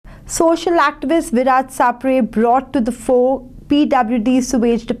Social activist Viraj Sapre brought to the fore PWD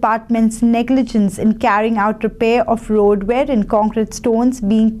Sewage Department's negligence in carrying out repair of road wherein concrete stones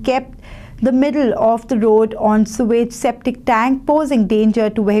being kept the middle of the road on sewage septic tank, posing danger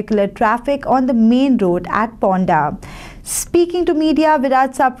to vehicular traffic on the main road at Ponda. Speaking to media,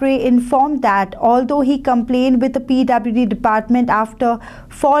 Viraj Sapre informed that although he complained with the PWD department after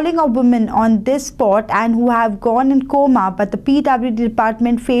falling a woman on this spot and who have gone in coma, but the PWD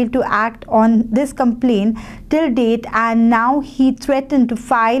department failed to act on this complaint till date, and now he threatened to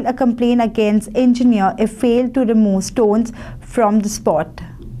file a complaint against engineer if failed to remove stones from the spot.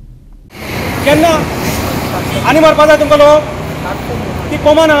 केन्ना आनी मारपा जाय तुमकां लोक ती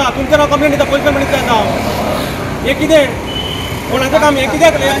coma ना तुमचें नांव कंप्लेन दिता पोलीस कंप्लेन दिता हें कितें कोणाचें काम हें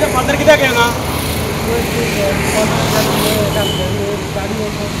कित्याक फादर कित्याक हांगा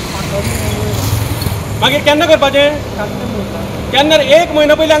मागीर केन्ना करपाचें केन्ना एक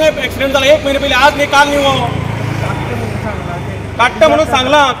म्हयनो पयलीं हांगा एक्सिडेंट जाला एक म्हयनो पयलीं आज न्ही काल न्ही वो धाडटा म्हणून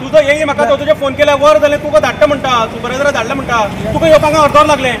सांगलां तुजो येयी म्हाका तुजे फोन केल्यार वर जालें तुका धाडटा म्हणटा सुपरवायझरा धाडला म्हणटा तुका येवपाक हांगा अर्दवर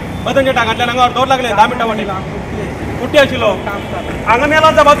लागलें बदनच्या टांगांतल्यान हांगा अर्दवर लागलें 10 मिनटां फाटीं कुट्टी आशिल्लो हांगा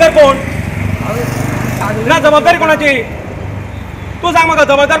मेला जबाबदार कोण ना जबाबदारी कोणाची तूं सांग म्हाका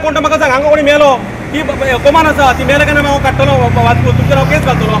जबाबदार कोण तो म्हाका सांग हांगा कोणी मेलो ती कोमान आसा ती मेले केन्ना हांव काडटलो तुमचेर हांव केस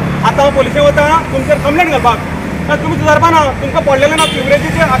घालतलो आतां हांव पोलिशेक वता तुमचेर कंप्लेंट घालपाक तुमी सुदारपा ना तुमकां पडलेलें ना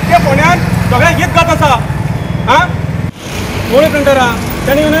सिवरेजीचे आख्या फोंड्यान सगळ्यांक हीच गत आसा आं कोणी प्रिंटरा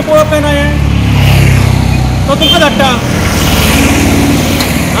ताणी येवन पळोवप काय ना हें तो तुमकां धाडटा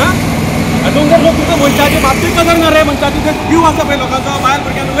आं तुमकां लोक तुमकां मनशाची बाबतीत कदर ना रे मनशाची जे जीव आसा पळय लोकांचो बायल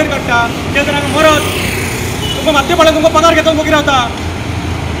भुरग्यांक वयर काडटा ते जर हांगा मरत तुमकां मातशें पडलें तुमकां पगार घेता मुखार रावता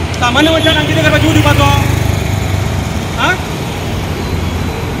सामान्य मनशाक हांगा कितें करपाक जीव दिवपाचो आं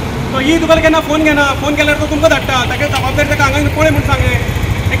तो ही तुका केन्ना फोन घेना फोन केल्यार तो तुमकां धाडटा ताका जबाबदारी ताका हांगा पळय म्हूण सांग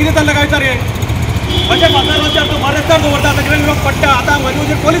हें कितें जाल्लें काय विचार अशें फादर तो बरेस्तार दवरता ताका लोक पडटा आतां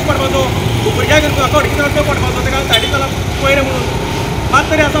म्हजे पोलीस पडपाचो भुरग्याक कितें पडपाचो ताका सायडीक जाल्यार पळय म्हणून मात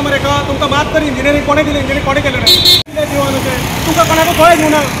तरी आसा मरे का तुमकां मात तरी इंजिनियरींग कोणें दिलें इंजिनियरींग कोणें केलें रे कितें जिवन अशें तुमकां कोणाकूय कळय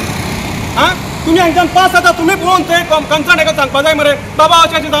दिवना आं तुमी हांगच्यान पास जाता तुमी पळोवन थंय कन्सर्न हाका सांगपा जाय मरे बाबा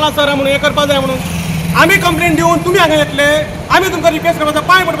अशें अशें जालां सर म्हणून हें करपा जाय म्हणून आमी कंप्लेन दिवन तुमी हांगा येतले आमी तुमकां रिक्वेस्ट करपाचो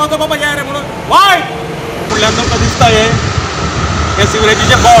पांय पडपाचो बाबा या रे म्हणून वाय फुडल्यान तुमकां दिसता हे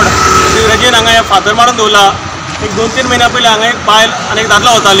सिवरेजीचे बोर्ड सिवरेजीन हांगा हे फातर मारून दवरला एक 2-3 म्हयन्या पयलीं हांगा एक बायल आनी एक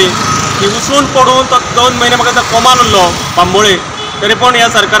दादलो वताली ती उसळून पडून तो 2 म्हयने म्हाका कोमान उरलो बांबोळे तरी पूण ह्या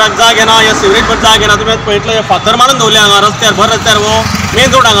सरकाराक जाग येना ह्या सिवरेज पण जाग येना तुमी पळयतलो हे फातर मारून दवरले हांगा रस्त्यार भर रस्त्यार वो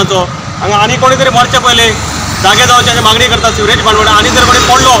मेन रोड हांगाचो हांगा आनी कोणी तरी मरचे पयले जागे जावच्याची मागणी करता सिवरेज बांडवडा आनी जर कोणी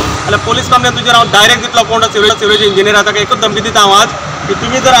पडलो जाल्यार पोलीस कंप्लेन तुजेर हांव डायरेक्ट दितलो कोण सिवरेज इंजिनियर ताका एकूच धमकी दिता हांव आज की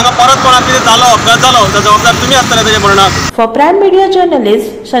तुमी जर हांगा परत कोणाक कितें जालो अपघात जालो तर जबाबदार तुमी आसतले तेजे मरणाक. For prime media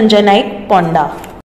journalist Sanjay Naik, Ponda.